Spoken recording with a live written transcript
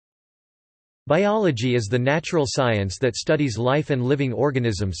Biology is the natural science that studies life and living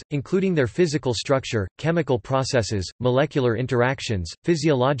organisms, including their physical structure, chemical processes, molecular interactions,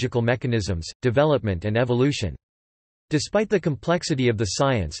 physiological mechanisms, development and evolution. Despite the complexity of the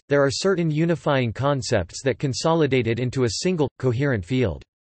science, there are certain unifying concepts that consolidate it into a single, coherent field.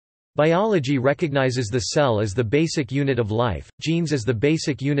 Biology recognizes the cell as the basic unit of life, genes as the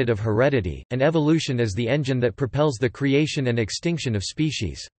basic unit of heredity, and evolution as the engine that propels the creation and extinction of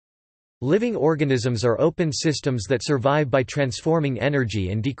species. Living organisms are open systems that survive by transforming energy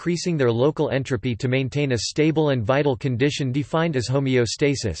and decreasing their local entropy to maintain a stable and vital condition defined as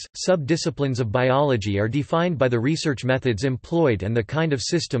homeostasis. Sub-disciplines of biology are defined by the research methods employed and the kind of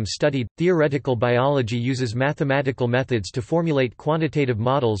system studied. Theoretical biology uses mathematical methods to formulate quantitative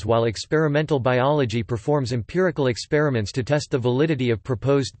models, while experimental biology performs empirical experiments to test the validity of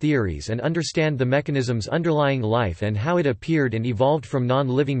proposed theories and understand the mechanisms underlying life and how it appeared and evolved from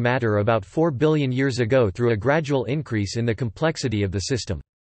non-living matter about 4 billion years ago through a gradual increase in the complexity of the system.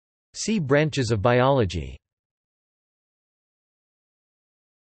 See branches of biology.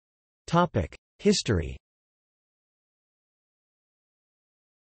 History.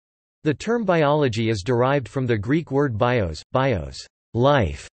 The term biology is derived from the Greek word bios,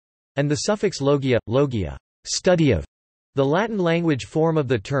 life, and the suffix logia, study of. The Latin language form of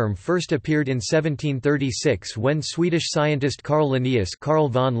the term first appeared in 1736 when Swedish scientist Carl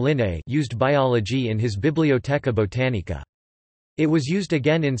von Linné used biology in his Bibliotheca Botanica. It was used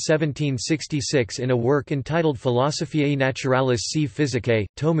again in 1766 in a work entitled Philosophiae Naturalis sive Physicae,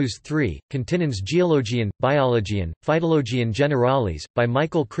 Tomus 3, Continens Geologian, Biologian, Phytologian Generales, by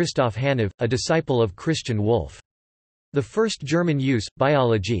Michael Christoph Hanov, a disciple of Christian Wolff. The first German use,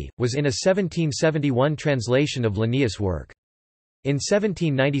 biology, was in a 1771 translation of Linnaeus' work. In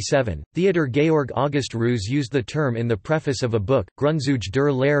 1797, Theodor Georg August Roos used the term in the preface of a book, Grundzüge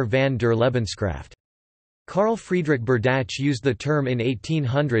der Lehre van der Lebenskraft. Carl Friedrich Berdach used the term in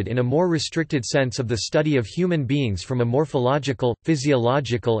 1800 in a more restricted sense of the study of human beings from a morphological,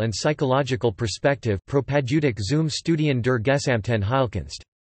 physiological and psychological perspective, Propaedeutic zum Studien der gesamten Heilkunst.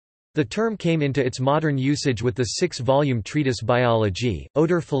 The term came into its modern usage with the 6-volume treatise Biologie,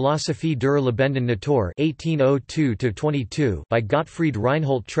 oder Philosophie der lebenden Natur 1802–22 by Gottfried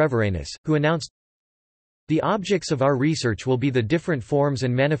Reinhold Treviranus, who announced, "The objects of our research will be the different forms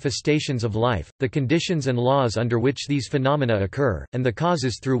and manifestations of life, the conditions and laws under which these phenomena occur, and the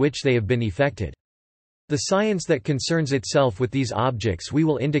causes through which they have been effected. The science that concerns itself with these objects we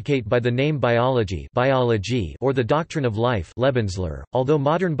will indicate by the name biology, or the doctrine of life, Lebenslehre. Although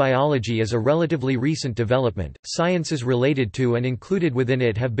modern biology is a relatively recent development, sciences related to and included within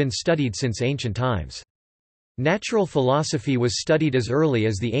it have been studied since ancient times. Natural philosophy was studied as early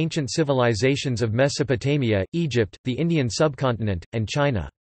as the ancient civilizations of Mesopotamia, Egypt, the Indian subcontinent, and China.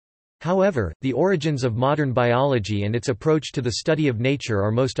 However, the origins of modern biology and its approach to the study of nature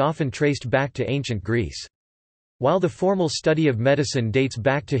are most often traced back to ancient Greece. While the formal study of medicine dates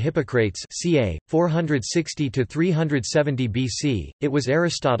back to Hippocrates ca. 460–370 BC, it was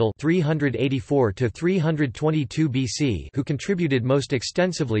Aristotle 384–322 BC who contributed most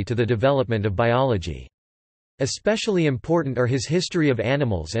extensively to the development of biology. Especially important are his History of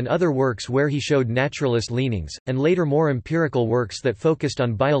Animals and other works where he showed naturalist leanings, and later more empirical works that focused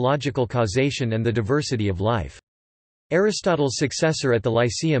on biological causation and the diversity of life. Aristotle's successor at the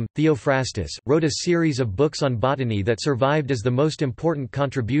Lyceum, Theophrastus, wrote a series of books on botany that survived as the most important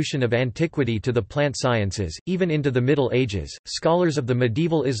contribution of antiquity to the plant sciences, even into the Middle Ages. Scholars of the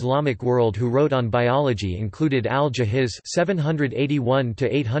medieval Islamic world who wrote on biology included Al-Jahiz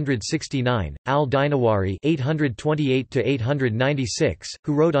 (781–869), Al-Dinawari (828–896),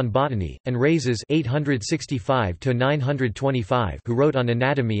 who wrote on botany, and Rhazes (865–925), who wrote on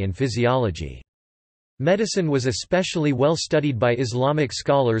anatomy and physiology. Medicine was especially well studied by Islamic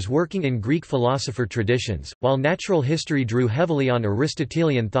scholars working in Greek philosopher traditions, while natural history drew heavily on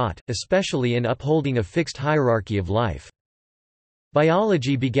Aristotelian thought, especially in upholding a fixed hierarchy of life.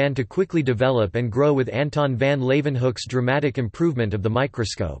 Biology began to quickly develop and grow with Anton van Leeuwenhoek's dramatic improvement of the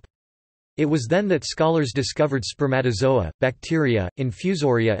microscope. It was then that scholars discovered spermatozoa, bacteria,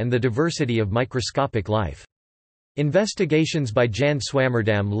 infusoria and the diversity of microscopic life. Investigations by Jan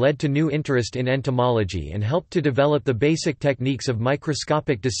Swammerdam led to new interest in entomology and helped to develop the basic techniques of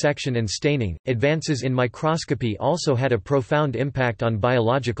microscopic dissection and staining. Advances in microscopy also had a profound impact on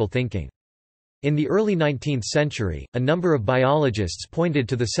biological thinking. In the early 19th century, a number of biologists pointed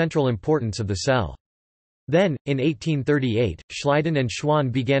to the central importance of the cell. Then, in 1838, Schleiden and Schwann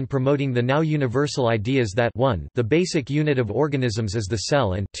began promoting the now universal ideas that 1 the basic unit of organisms is the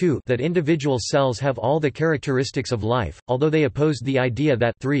cell and 2 that individual cells have all the characteristics of life, although they opposed the idea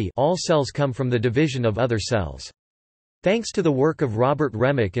that 3 all cells come from the division of other cells. Thanks to the work of Robert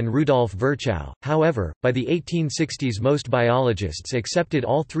Remak and Rudolf Virchow, however, by the 1860s most biologists accepted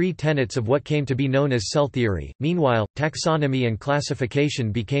all three tenets of what came to be known as cell theory. Meanwhile, taxonomy and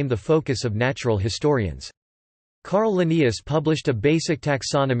classification became the focus of natural historians. Carl Linnaeus published a basic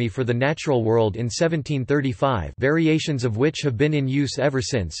taxonomy for the natural world in 1735, variations of which have been in use ever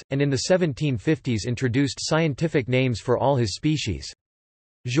since, and in the 1750s introduced scientific names for all his species.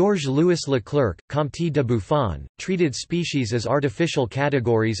 Georges-Louis Leclerc, Comte de Buffon, treated species as artificial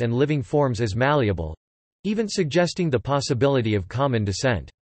categories and living forms as malleable—even suggesting the possibility of common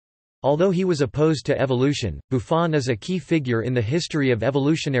descent. Although he was opposed to evolution, Buffon is a key figure in the history of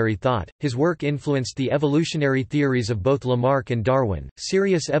evolutionary thought. His work influenced the evolutionary theories of both Lamarck and Darwin.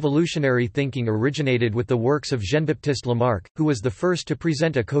 Serious evolutionary thinking originated with the works of Jean-Baptiste Lamarck, who was the first to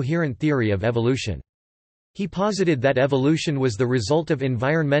present a coherent theory of evolution. He posited that evolution was the result of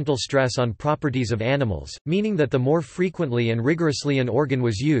environmental stress on properties of animals, meaning that the more frequently and rigorously an organ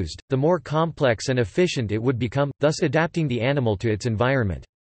was used, the more complex and efficient it would become, thus adapting the animal to its environment.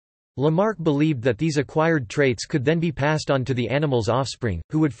 Lamarck believed that these acquired traits could then be passed on to the animal's offspring,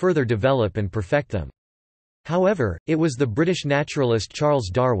 who would further develop and perfect them. However, it was the British naturalist Charles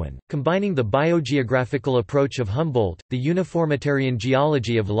Darwin, combining the biogeographical approach of Humboldt, the uniformitarian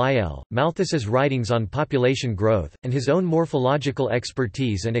geology of Lyell, Malthus's writings on population growth, and his own morphological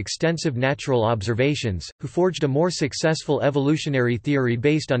expertise and extensive natural observations, who forged a more successful evolutionary theory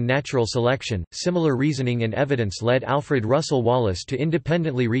based on natural selection. Similar reasoning and evidence led Alfred Russel Wallace to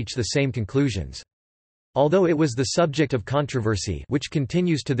independently reach the same conclusions. Although it was the subject of controversy, which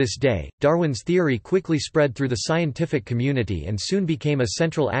continues to this day, Darwin's theory quickly spread through the scientific community and soon became a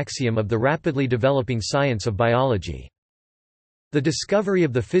central axiom of the rapidly developing science of biology. The discovery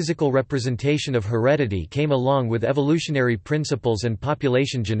of the physical representation of heredity came along with evolutionary principles and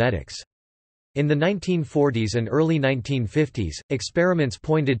population genetics. In the 1940s and early 1950s, experiments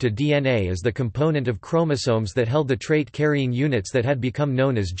pointed to DNA as the component of chromosomes that held the trait-carrying units that had become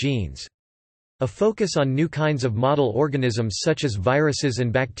known as genes. A focus on new kinds of model organisms such as viruses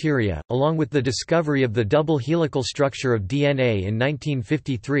and bacteria, along with the discovery of the double helical structure of DNA in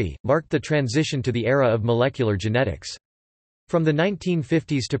 1953, marked the transition to the era of molecular genetics. From the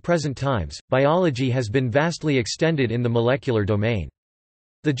 1950s to present times, biology has been vastly extended in the molecular domain.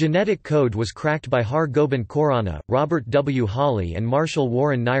 The genetic code was cracked by Har Gobind Khorana, Robert W. Hawley and Marshall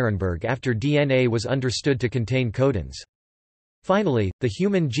Warren Nirenberg after DNA was understood to contain codons. Finally, the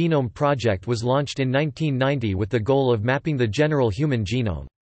Human Genome Project was launched in 1990 with the goal of mapping the general human genome.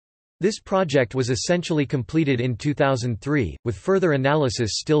 This project was essentially completed in 2003, with further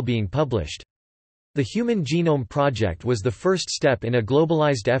analysis still being published. The Human Genome Project was the first step in a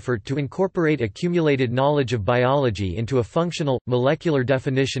globalized effort to incorporate accumulated knowledge of biology into a functional, molecular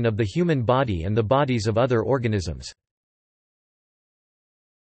definition of the human body and the bodies of other organisms.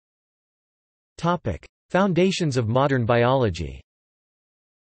 Foundations of modern biology.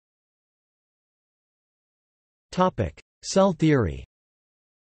 Cell theory.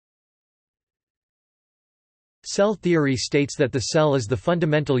 Cell theory states that the cell is the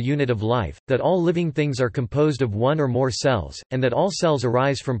fundamental unit of life, that all living things are composed of one or more cells, and that all cells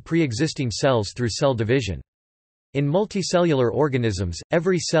arise from pre-existing cells through cell division. In multicellular organisms,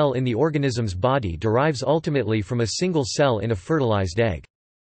 every cell in the organism's body derives ultimately from a single cell in a fertilized egg.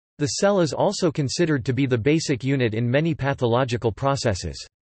 The cell is also considered to be the basic unit in many pathological processes.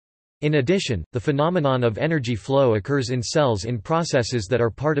 In addition, the phenomenon of energy flow occurs in cells in processes that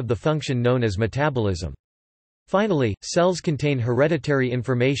are part of the function known as metabolism. Finally, cells contain hereditary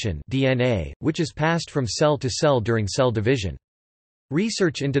information (DNA), which is passed from cell to cell during cell division.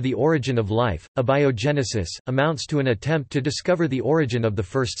 Research into the origin of life, abiogenesis, amounts to an attempt to discover the origin of the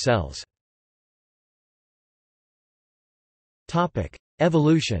first cells.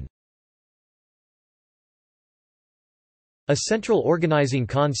 Evolution. A central organizing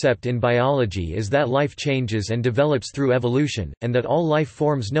concept in biology is that life changes and develops through evolution, and that all life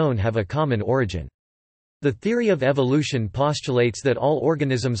forms known have a common origin. The theory of evolution postulates that all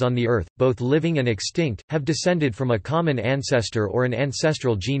organisms on the Earth, both living and extinct, have descended from a common ancestor or an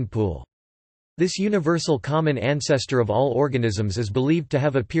ancestral gene pool. This universal common ancestor of all organisms is believed to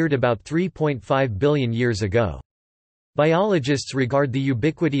have appeared about 3.5 billion years ago. Biologists regard the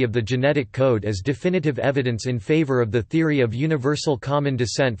ubiquity of the genetic code as definitive evidence in favor of the theory of universal common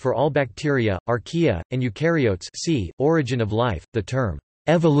descent for all bacteria, archaea, and eukaryotes. See Origin of life. The term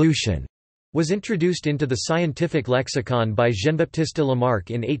evolution was introduced into the scientific lexicon by Jean-Baptiste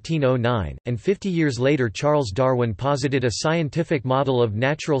Lamarck in 1809, and 50 years later Charles Darwin posited a scientific model of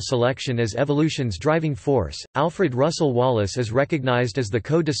natural selection as evolution's driving force. Alfred Russel Wallace is recognized as the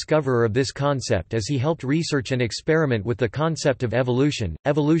co-discoverer of this concept as he helped research and experiment with the concept of evolution.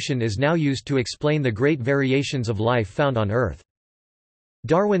 Evolution is now used to explain the great variations of life found on Earth.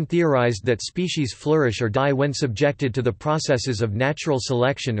 Darwin theorized that species flourish or die when subjected to the processes of natural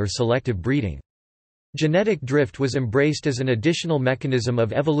selection or selective breeding. Genetic drift was embraced as an additional mechanism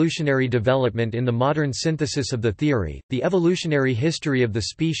of evolutionary development in the modern synthesis of the theory, the evolutionary history of the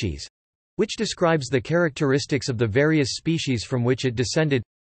species, which describes the characteristics of the various species from which it descended,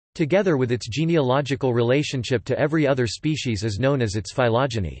 together with its genealogical relationship to every other species is known as its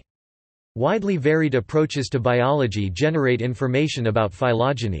phylogeny. Widely varied approaches to biology generate information about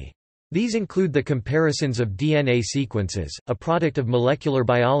phylogeny. These include the comparisons of DNA sequences, a product of molecular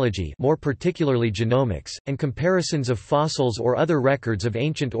biology, more particularly genomics, and comparisons of fossils or other records of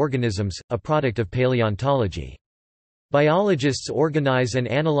ancient organisms, a product of paleontology. Biologists organize and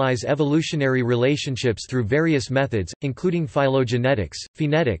analyze evolutionary relationships through various methods, including phylogenetics,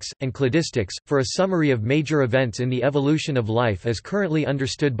 phenetics, and cladistics. For a summary of major events in the evolution of life as currently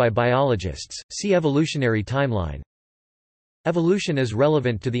understood by biologists, see evolutionary timeline. Evolution is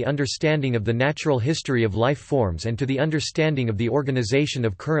relevant to the understanding of the natural history of life forms and to the understanding of the organization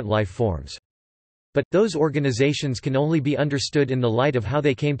of current life forms. But, those organizations can only be understood in the light of how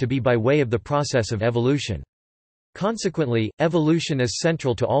they came to be by way of the process of evolution. Consequently, evolution is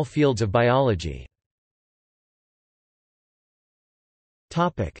central to all fields of biology.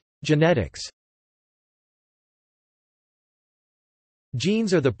 Genetics.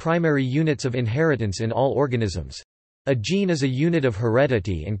 Genes are the primary units of inheritance in all organisms. A gene is a unit of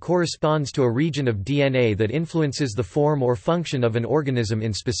heredity and corresponds to a region of DNA that influences the form or function of an organism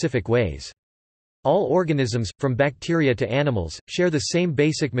in specific ways. All organisms, from bacteria to animals, share the same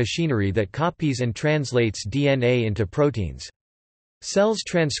basic machinery that copies and translates DNA into proteins. Cells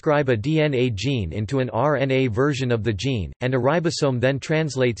transcribe a DNA gene into an RNA version of the gene, and a ribosome then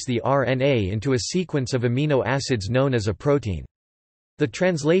translates the RNA into a sequence of amino acids known as a protein. The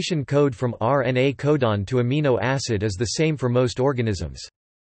translation code from RNA codon to amino acid is the same for most organisms.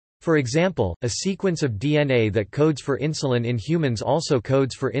 For example, a sequence of DNA that codes for insulin in humans also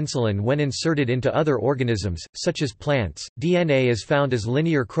codes for insulin when inserted into other organisms, such as plants. DNA is found as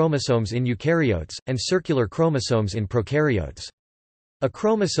linear chromosomes in eukaryotes, and circular chromosomes in prokaryotes. A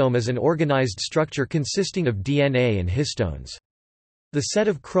chromosome is an organized structure consisting of DNA and histones. The set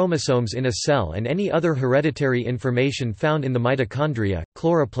of chromosomes in a cell and any other hereditary information found in the mitochondria,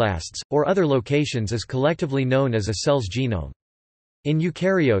 chloroplasts, or other locations is collectively known as a cell's genome. In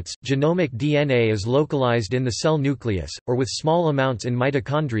eukaryotes, genomic DNA is localized in the cell nucleus, or with small amounts in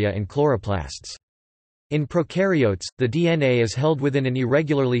mitochondria and chloroplasts. In prokaryotes, the DNA is held within an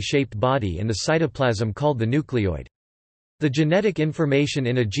irregularly shaped body in the cytoplasm called the nucleoid. The genetic information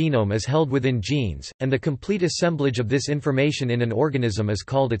in a genome is held within genes, and the complete assemblage of this information in an organism is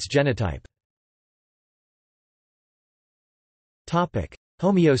called its genotype.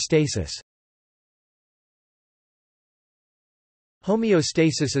 Homeostasis.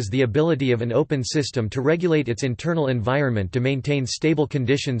 Homeostasis is the ability of an open system to regulate its internal environment to maintain stable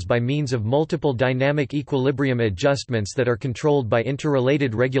conditions by means of multiple dynamic equilibrium adjustments that are controlled by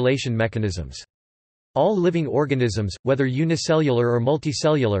interrelated regulation mechanisms. All living organisms, whether unicellular or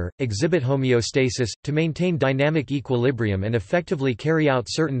multicellular, exhibit homeostasis. To maintain dynamic equilibrium and effectively carry out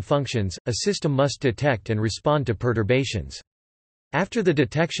certain functions, a system must detect and respond to perturbations. After the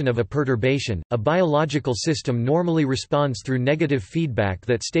detection of a perturbation, a biological system normally responds through negative feedback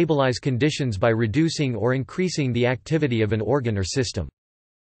that stabilize conditions by reducing or increasing the activity of an organ or system.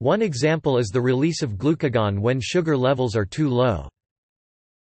 One example is the release of glucagon when sugar levels are too low.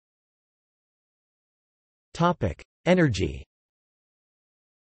 Energy.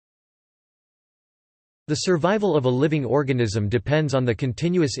 The survival of a living organism depends on the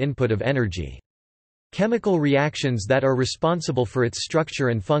continuous input of energy. Chemical reactions that are responsible for its structure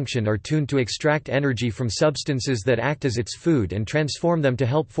and function are tuned to extract energy from substances that act as its food and transform them to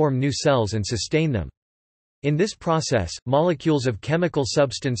help form new cells and sustain them. In this process, molecules of chemical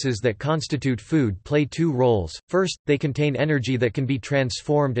substances that constitute food play two roles. First, they contain energy that can be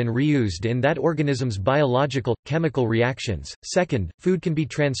transformed and reused in that organism's biological, chemical reactions. Second, food can be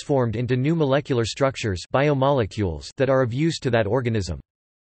transformed into new molecular structures, biomolecules, that are of use to that organism.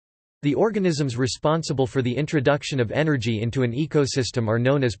 The organisms responsible for the introduction of energy into an ecosystem are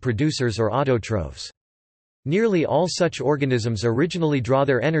known as producers or autotrophs. Nearly all such organisms originally draw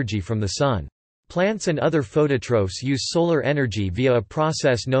their energy from the sun. Plants and other phototrophs use solar energy via a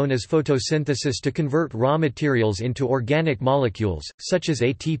process known as photosynthesis to convert raw materials into organic molecules, such as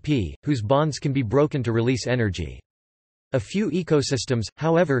ATP, whose bonds can be broken to release energy. A few ecosystems,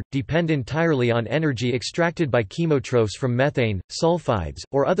 however, depend entirely on energy extracted by chemotrophs from methane, sulfides,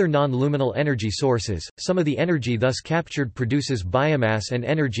 or other non-luminal energy sources. Some of the energy thus captured produces biomass and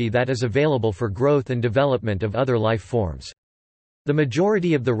energy that is available for growth and development of other life forms. The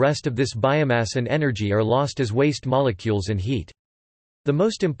majority of the rest of this biomass and energy are lost as waste molecules and heat. The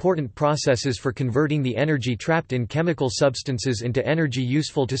most important processes for converting the energy trapped in chemical substances into energy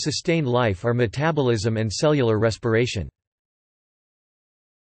useful to sustain life are metabolism and cellular respiration.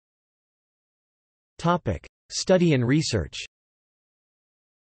 Study and research.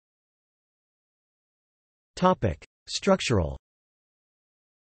 Structural.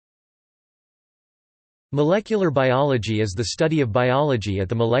 Molecular biology is the study of biology at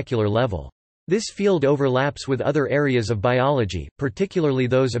the molecular level. This field overlaps with other areas of biology, particularly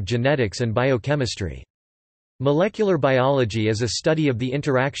those of genetics and biochemistry. Molecular biology is a study of the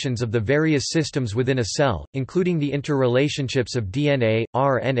interactions of the various systems within a cell, including the interrelationships of DNA,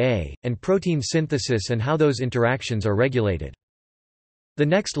 RNA, and protein synthesis and how those interactions are regulated. The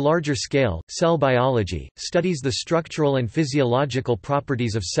next larger scale, cell biology, studies the structural and physiological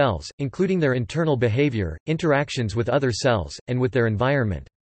properties of cells, including their internal behavior, interactions with other cells, and with their environment.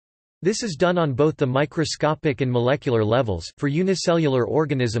 This is done on both the microscopic and molecular levels, for unicellular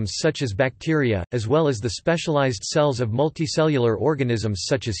organisms such as bacteria, as well as the specialized cells of multicellular organisms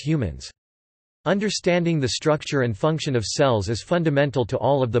such as humans. Understanding the structure and function of cells is fundamental to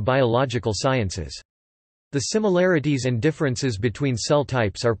all of the biological sciences. The similarities and differences between cell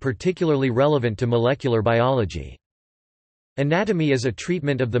types are particularly relevant to molecular biology. Anatomy is a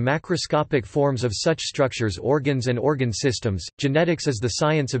treatment of the macroscopic forms of such structures, organs and organ systems. Genetics is the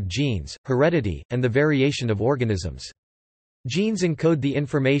science of genes, heredity, and the variation of organisms. Genes encode the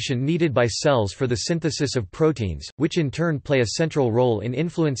information needed by cells for the synthesis of proteins, which in turn play a central role in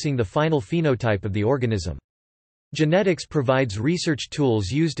influencing the final phenotype of the organism. Genetics provides research tools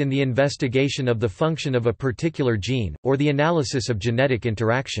used in the investigation of the function of a particular gene, or the analysis of genetic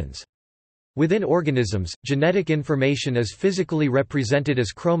interactions. Within organisms, genetic information is physically represented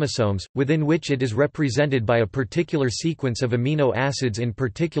as chromosomes, within which it is represented by a particular sequence of amino acids in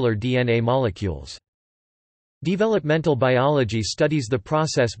particular DNA molecules. Developmental biology studies the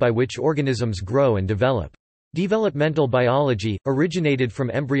process by which organisms grow and develop. Developmental biology, originated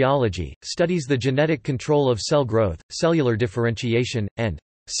from embryology, studies the genetic control of cell growth, cellular differentiation, and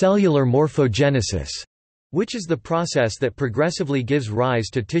cellular morphogenesis, which is the process that progressively gives rise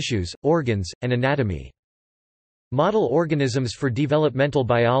to tissues, organs, and anatomy. Model organisms for developmental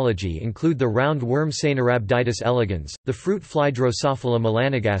biology include the roundworm Caenorhabditis elegans, the fruit fly Drosophila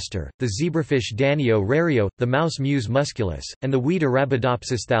melanogaster, the zebrafish Danio rario, the mouse Mus musculus, and the weed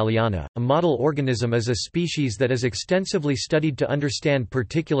Arabidopsis thaliana. A model organism is a species that is extensively studied to understand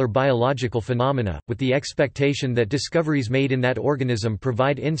particular biological phenomena, with the expectation that discoveries made in that organism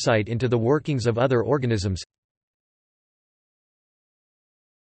provide insight into the workings of other organisms.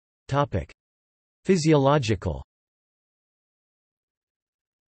 Physiological.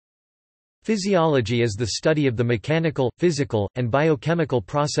 Physiology is the study of the mechanical, physical, and biochemical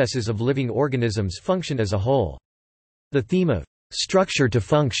processes of living organisms' function as a whole. The theme of structure to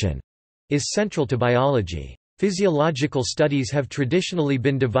function is central to biology. Physiological studies have traditionally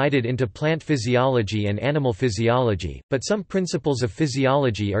been divided into plant physiology and animal physiology, but some principles of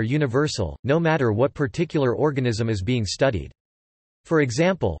physiology are universal, no matter what particular organism is being studied. For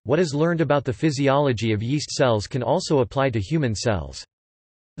example, what is learned about the physiology of yeast cells can also apply to human cells.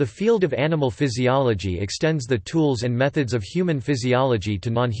 The field of animal physiology extends the tools and methods of human physiology to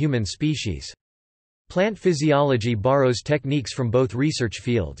non-human species. Plant physiology borrows techniques from both research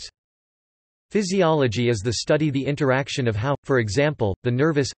fields. Physiology is the study the interaction of how, for example, the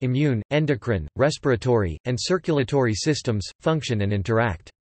nervous, immune, endocrine, respiratory, and circulatory systems, function and interact.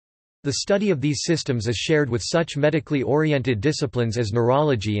 The study of these systems is shared with such medically oriented disciplines as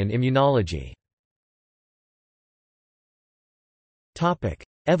neurology and immunology.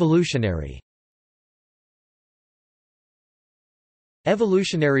 Evolutionary.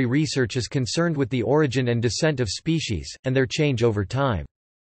 Evolutionary research is concerned with the origin and descent of species, and their change over time.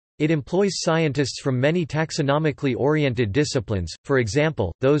 It employs scientists from many taxonomically oriented disciplines, for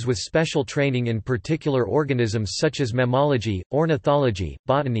example, those with special training in particular organisms such as mammalogy, ornithology,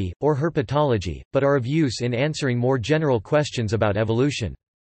 botany, or herpetology, but are of use in answering more general questions about evolution.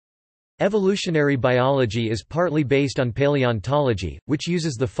 Evolutionary biology is partly based on paleontology, which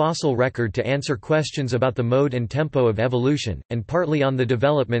uses the fossil record to answer questions about the mode and tempo of evolution, and partly on the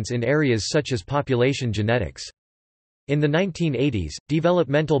developments in areas such as population genetics. In the 1980s,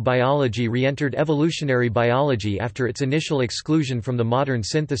 developmental biology re-entered evolutionary biology after its initial exclusion from the modern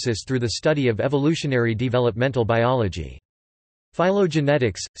synthesis through the study of evolutionary developmental biology.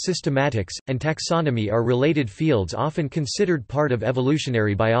 Phylogenetics, systematics, and taxonomy are related fields often considered part of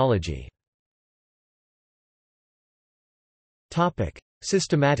evolutionary biology.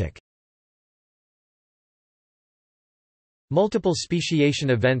 Systematic. Multiple speciation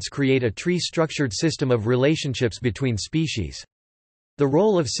events create a tree-structured system of relationships between species. The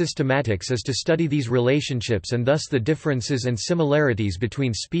role of systematics is to study these relationships and thus the differences and similarities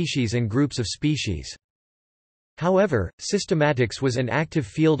between species and groups of species. However, systematics was an active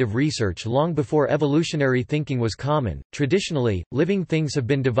field of research long before evolutionary thinking was common. Traditionally, living things have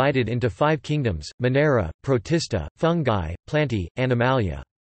been divided into 5 kingdoms: Monera, Protista, Fungi, Plantae, Animalia.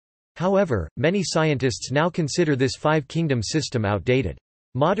 However, many scientists now consider this 5-kingdom system outdated.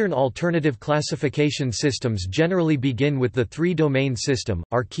 Modern alternative classification systems generally begin with the 3-domain system: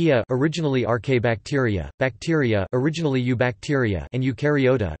 archaea, originally archaebacteria; bacteria, originally eubacteria; and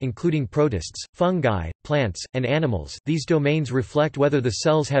eukaryota, including protists, fungi, plants, and animals. These domains reflect whether the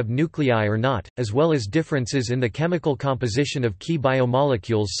cells have nuclei or not, as well as differences in the chemical composition of key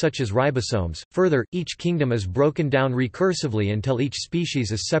biomolecules such as ribosomes. Further, each kingdom is broken down recursively until each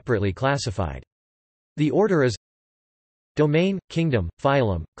species is separately classified. The order is domain, kingdom,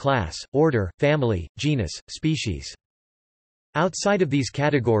 phylum, class, order, family, genus, species. Outside of these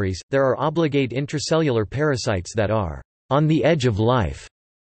categories, there are obligate intracellular parasites that are on the edge of life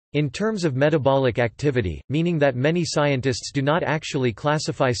in terms of metabolic activity, meaning that many scientists do not actually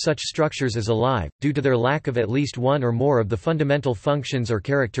classify such structures as alive, due to their lack of at least one or more of the fundamental functions or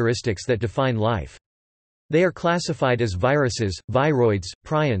characteristics that define life. They are classified as viruses, viroids,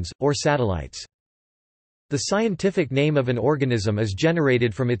 prions, or satellites. The scientific name of an organism is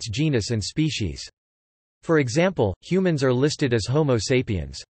generated from its genus and species. For example, humans are listed as Homo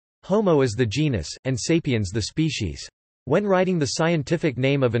sapiens. Homo is the genus, and sapiens the species. When writing the scientific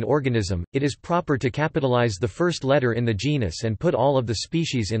name of an organism, it is proper to capitalize the first letter in the genus and put all of the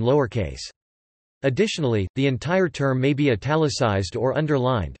species in lowercase. Additionally, the entire term may be italicized or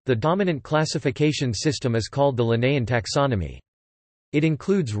underlined. The dominant classification system is called the Linnaean taxonomy. It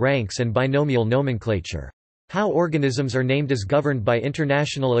includes ranks and binomial nomenclature. How organisms are named is governed by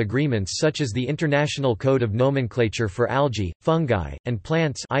international agreements such as the International Code of Nomenclature for Algae, Fungi, and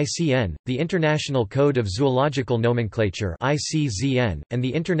Plants (ICN), the International Code of Zoological Nomenclature (ICZN), and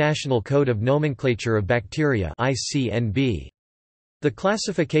the International Code of Nomenclature of Bacteria (ICNB). The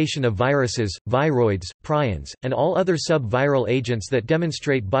classification of viruses, viroids, prions, and all other sub-viral agents that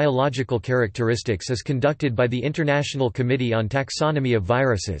demonstrate biological characteristics is conducted by the International Committee on Taxonomy of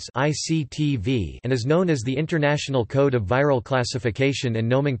Viruses (ICTV) and is known as the International Code of Viral Classification and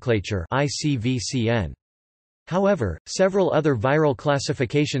Nomenclature (ICVCN). However, several other viral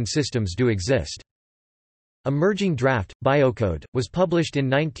classification systems do exist. Emerging Draft, Biocode, was published in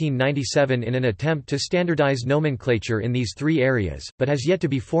 1997 in an attempt to standardize nomenclature in these 3 areas, but has yet to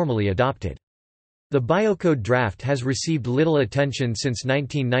be formally adopted. The Biocode draft has received little attention since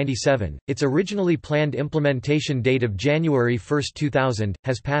 1997, its originally planned implementation date of January 1, 2000,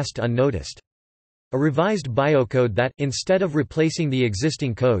 has passed unnoticed. A revised biocode that, instead of replacing the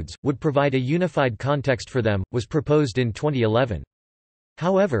existing codes, would provide a unified context for them, was proposed in 2011.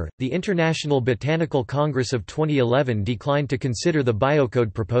 However, the International Botanical Congress of 2011 declined to consider the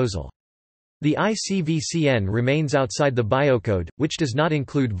biocode proposal. The ICVCN remains outside the biocode, which does not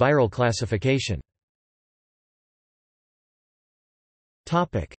include viral classification.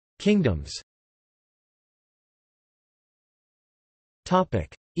 Kingdoms.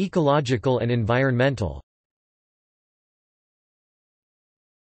 Ecological and environmental.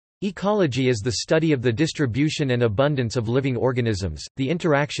 Ecology is the study of the distribution and abundance of living organisms, the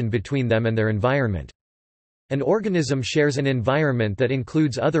interaction between them and their environment. An organism shares an environment that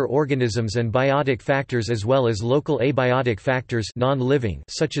includes other organisms and biotic factors as well as local abiotic factors non-living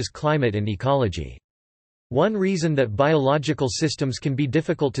such as climate and ecology. One reason that biological systems can be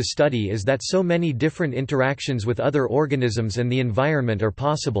difficult to study is that so many different interactions with other organisms and the environment are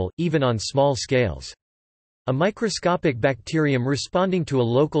possible, even on small scales. A microscopic bacterium responding to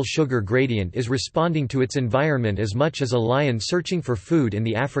a local sugar gradient is responding to its environment as much as a lion searching for food in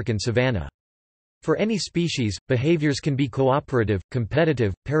the African savanna. For any species, behaviors can be cooperative,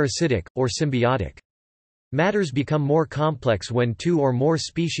 competitive, parasitic, or symbiotic. Matters become more complex when 2 or more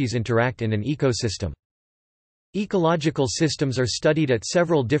species interact in an ecosystem. Ecological systems are studied at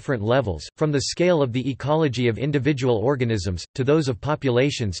several different levels, from the scale of the ecology of individual organisms, to those of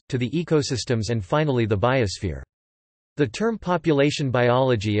populations, to the ecosystems and finally the biosphere. The term population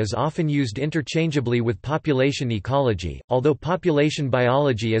biology is often used interchangeably with population ecology, although population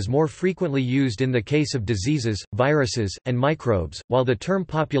biology is more frequently used in the case of diseases, viruses, and microbes, while the term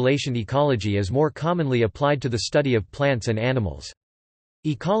population ecology is more commonly applied to the study of plants and animals.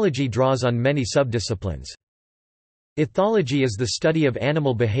 Ecology draws on many subdisciplines. Ethology is the study of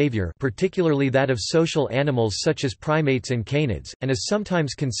animal behavior, particularly that of social animals such as primates and canids, and is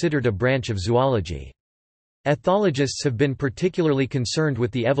sometimes considered a branch of zoology. Ethologists have been particularly concerned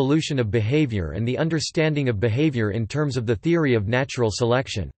with the evolution of behavior and the understanding of behavior in terms of the theory of natural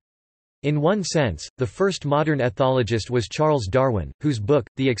selection. In one sense, the first modern ethologist was Charles Darwin, whose book,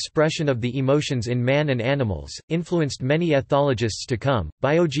 The Expression of the Emotions in Man and Animals, influenced many ethologists to come.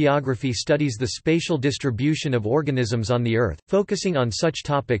 Biogeography studies the spatial distribution of organisms on the Earth, focusing on such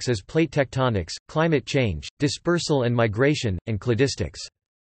topics as plate tectonics, climate change, dispersal and migration, and cladistics.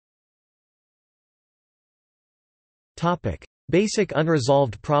 Basic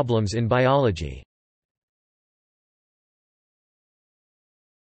unresolved problems in biology.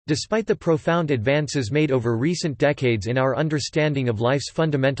 Despite the profound advances made over recent decades in our understanding of life's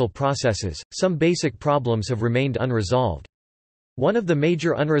fundamental processes, some basic problems have remained unresolved. One of the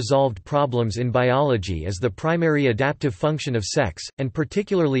major unresolved problems in biology is the primary adaptive function of sex, and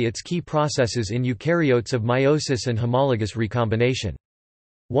particularly its key processes in eukaryotes of meiosis and homologous recombination.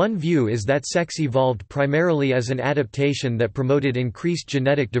 One view is that sex evolved primarily as an adaptation that promoted increased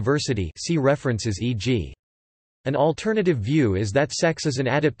genetic diversity, see references e.g. An alternative view is that sex is an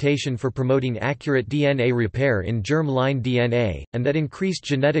adaptation for promoting accurate DNA repair in germ-line DNA, and that increased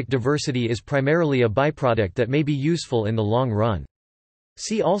genetic diversity is primarily a byproduct that may be useful in the long run.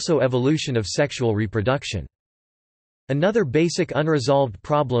 See also evolution of sexual reproduction. Another basic unresolved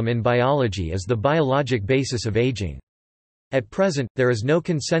problem in biology is the biologic basis of aging. At present, there is no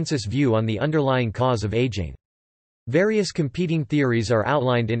consensus view on the underlying cause of aging. Various competing theories are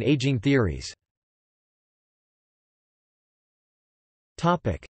outlined in aging theories.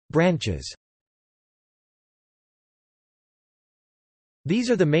 Branches. These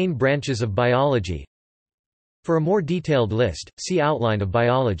are the main branches of biology. For a more detailed list, see Outline of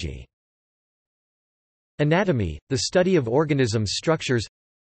biology. Anatomy, the study of organisms' structures.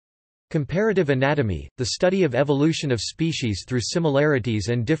 Comparative anatomy, the study of evolution of species through similarities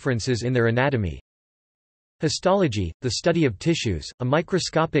and differences in their anatomy. Histology, the study of tissues, a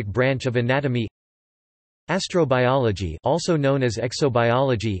microscopic branch of anatomy. Astrobiology, also known as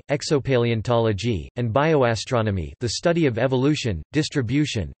exobiology, exopaleontology, and bioastronomy, the study of evolution,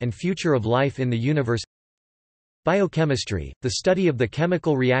 distribution, and future of life in the universe. Biochemistry, the study of the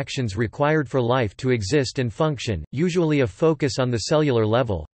chemical reactions required for life to exist and function, usually a focus on the cellular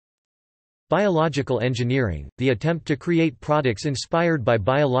level. Biological engineering, the attempt to create products inspired by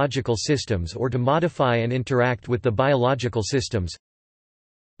biological systems or to modify and interact with the biological systems.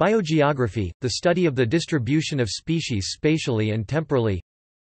 Biogeography, the study of the distribution of species spatially and temporally.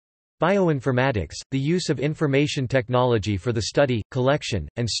 Bioinformatics, the use of information technology for the study, collection,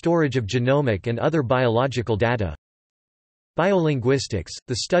 and storage of genomic and other biological data. Biolinguistics,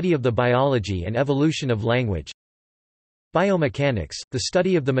 the study of the biology and evolution of language. Biomechanics, the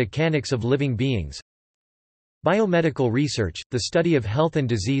study of the mechanics of living beings. Biomedical research, the study of health and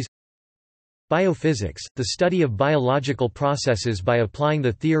disease. Biophysics, the study of biological processes by applying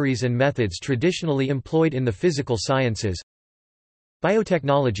the theories and methods traditionally employed in the physical sciences.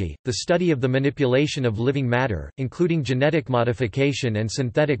 Biotechnology, the study of the manipulation of living matter, including genetic modification and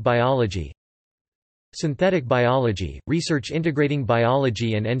synthetic biology. Synthetic biology, research integrating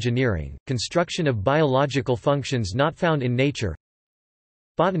biology and engineering, construction of biological functions not found in nature.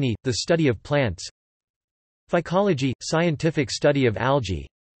 Botany, the study of plants. Phycology, scientific study of algae.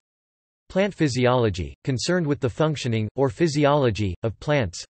 Plant physiology, concerned with the functioning, or physiology, of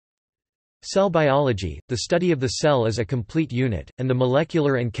plants. Cell biology, the study of the cell as a complete unit, and the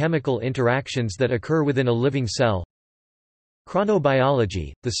molecular and chemical interactions that occur within a living cell.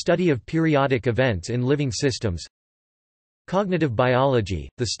 Chronobiology, the study of periodic events in living systems. Cognitive biology,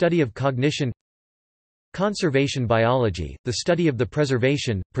 the study of cognition. Conservation biology, the study of the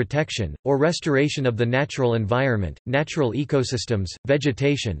preservation, protection, or restoration of the natural environment, natural ecosystems,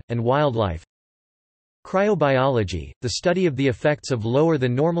 vegetation, and wildlife. Cryobiology, the study of the effects of lower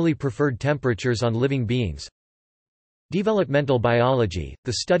than normally preferred temperatures on living beings. Developmental biology,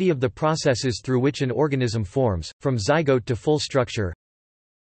 the study of the processes through which an organism forms, from zygote to full structure.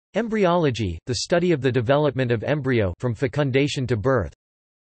 Embryology, the study of the development of embryo from fecundation to birth.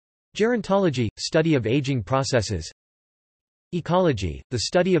 Gerontology – study of aging processes. Ecology – the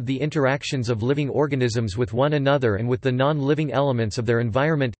study of the interactions of living organisms with one another and with the non-living elements of their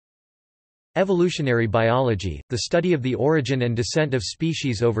environment. Evolutionary biology – the study of the origin and descent of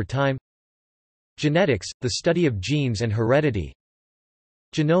species over time. Genetics – the study of genes and heredity.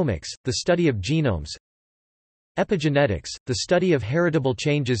 Genomics – the study of genomes. Epigenetics – the study of heritable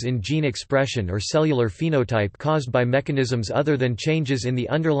changes in gene expression or cellular phenotype caused by mechanisms other than changes in the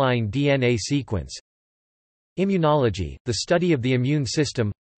underlying DNA sequence. Immunology – the study of the immune system.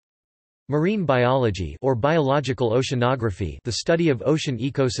 Marine biology or biological oceanography – the study of ocean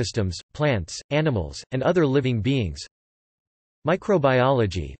ecosystems, plants, animals, and other living beings.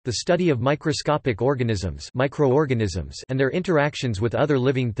 Microbiology – the study of microscopic organisms, microorganisms and their interactions with other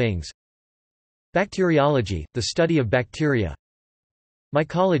living things. Bacteriology – the study of bacteria.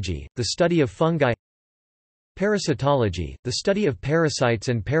 Mycology – the study of fungi. Parasitology – the study of parasites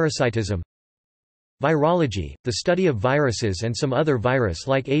and parasitism. Virology – the study of viruses and some other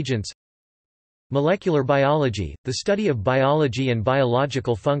virus-like agents. Molecular biology – the study of biology and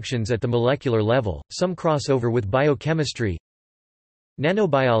biological functions at the molecular level, some crossover with biochemistry.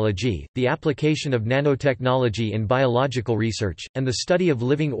 Nanobiology – the application of nanotechnology in biological research, and the study of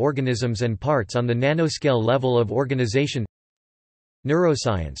living organisms and parts on the nanoscale level of organization.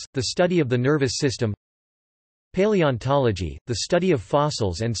 Neuroscience – the study of the nervous system. Paleontology – the study of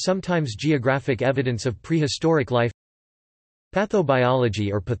fossils and sometimes geographic evidence of prehistoric life.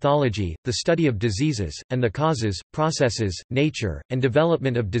 Pathobiology or pathology – the study of diseases, and the causes, processes, nature, and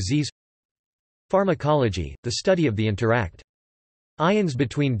development of disease. Pharmacology – the study of the interact ions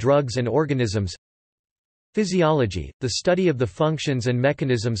between drugs and organisms. Physiology – the study of the functions and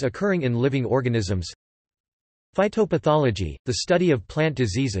mechanisms occurring in living organisms. Phytopathology – the study of plant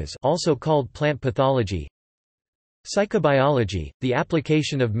diseases, also called plant pathology. Psychobiology – the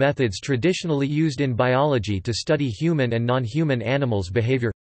application of methods traditionally used in biology to study human and non-human animals'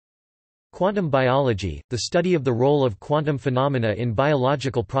 behavior. Quantum biology – the study of the role of quantum phenomena in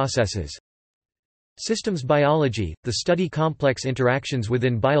biological processes. Systems biology – the study complex interactions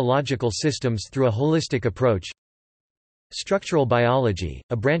within biological systems through a holistic approach. Structural biology –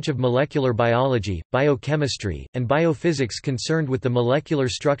 a branch of molecular biology, biochemistry, and biophysics concerned with the molecular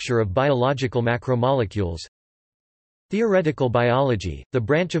structure of biological macromolecules. Theoretical biology – the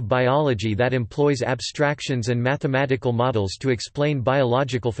branch of biology that employs abstractions and mathematical models to explain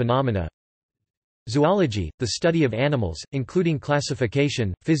biological phenomena. Zoology – the study of animals, including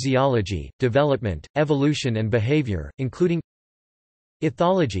classification, physiology, development, evolution and behavior, including.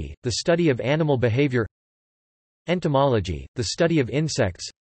 Ethology – the study of animal behavior. Entomology – the study of insects.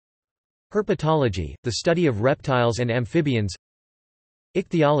 Herpetology – the study of reptiles and amphibians.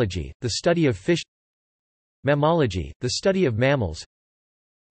 Ichthyology – the study of fish. Mammalogy – the study of mammals.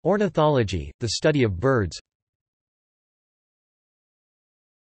 Ornithology – the study of birds.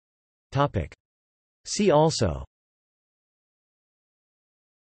 See also.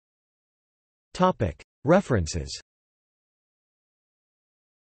 References.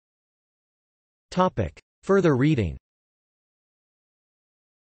 Further reading.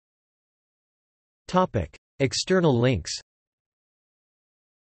 External links.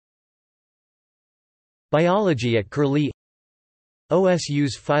 Biology at Curlie.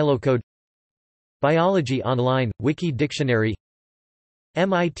 OSU's Phylocode. Biology Online, Wiki Dictionary.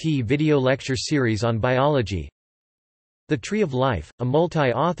 MIT Video Lecture Series on Biology. The Tree of Life, a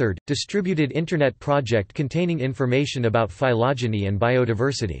multi-authored, distributed Internet project containing information about phylogeny and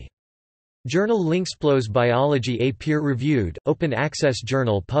biodiversity. Journal Linksplos Biology, a peer-reviewed, open-access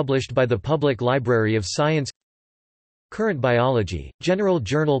journal published by the Public Library of Science. Current Biology, general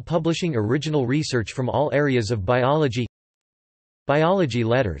journal publishing original research from all areas of biology. Biology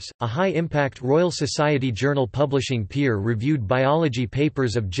Letters, a high-impact Royal Society journal publishing peer-reviewed biology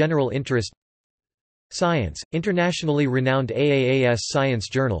papers of general interest. Science, internationally renowned AAAS Science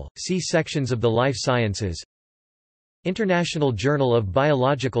Journal, see sections of the Life Sciences. International Journal of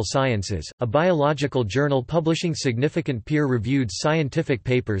Biological Sciences, a biological journal publishing significant peer-reviewed scientific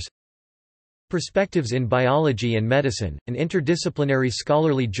papers. Perspectives in Biology and Medicine, an interdisciplinary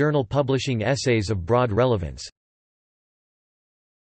scholarly journal publishing essays of broad relevance.